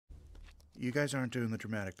You guys aren't doing the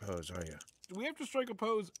dramatic pose, are you? Do we have to strike a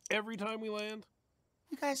pose every time we land?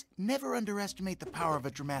 You guys never underestimate the power of a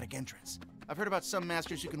dramatic entrance. I've heard about some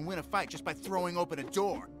masters who can win a fight just by throwing open a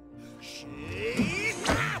door.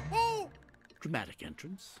 Dramatic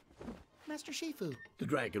entrance. Master Shifu. The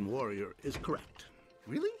Dragon Warrior is correct.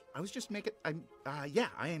 Really? I was just making... yeah,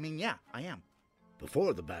 I am.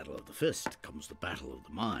 Before the battle of the fist comes the battle of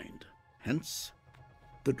the mind. Hence,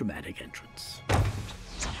 the dramatic entrance.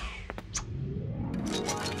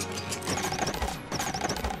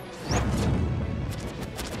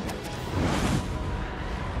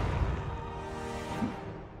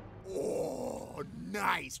 Oh,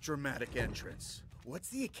 nice dramatic entrance. What's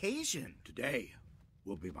the occasion? Today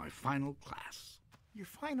will be my final class. Your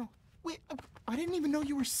final? Wait, I didn't even know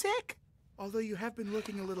you were sick. Although you have been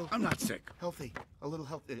looking a little... I'm not sick. Healthy. A little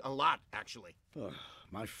healthy. A lot, actually.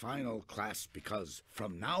 My final class, because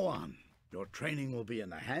from now on, your training will be in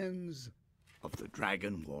the hands of the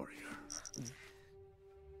Dragon Warrior.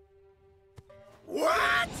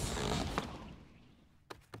 What?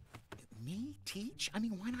 Me teach? I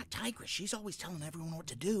mean, why not Tigress? She's always telling everyone what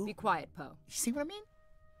to do. Be quiet, Poe. You see what I mean?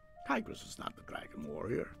 Tigress is not the Dragon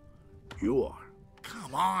Warrior. You are.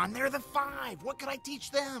 Come on, they're the 5. What could I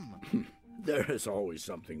teach them? There is always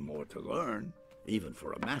something more to learn, even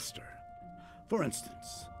for a master. For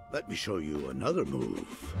instance, let me show you another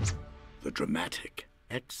move. The dramatic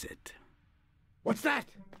exit. What's that?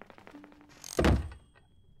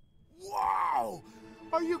 Wow!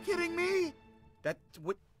 Are you kidding me?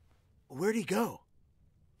 Where'd he go?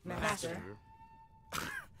 Master.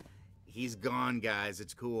 He's gone, guys.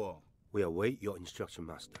 It's cool. We await your instruction,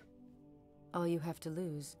 Master. All you have to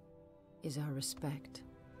lose is our respect.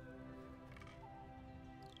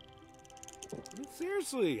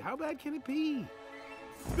 Seriously, how bad can it be?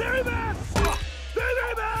 Very bad!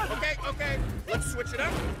 Very bad! Okay. Let's switch it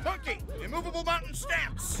up. Monkey, immovable mountain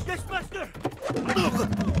stance. Yes, Master!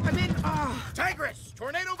 I'm in. Tigress,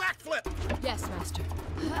 tornado backflip. Yes, Master.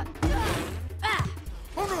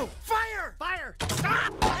 Oh no! Fire! Fire!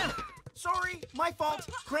 Stop! Sorry, my fault.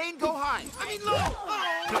 Crane, go high. I mean low.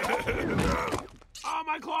 Oh,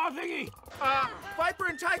 my claw thingy! Viper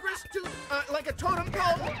and Tigress do like a totem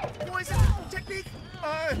pole poison technique.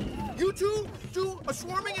 You two do a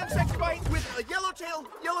swarming insect bite with a yellowtail,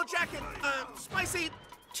 yellow jacket, spicy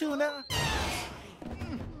tuna.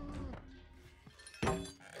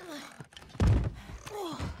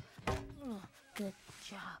 Good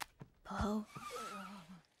job, Poe.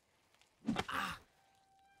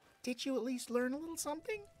 Did you at least learn a little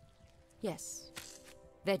something? Yes.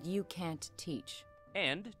 That you can't teach.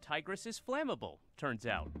 And Tigress is flammable, turns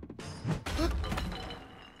out.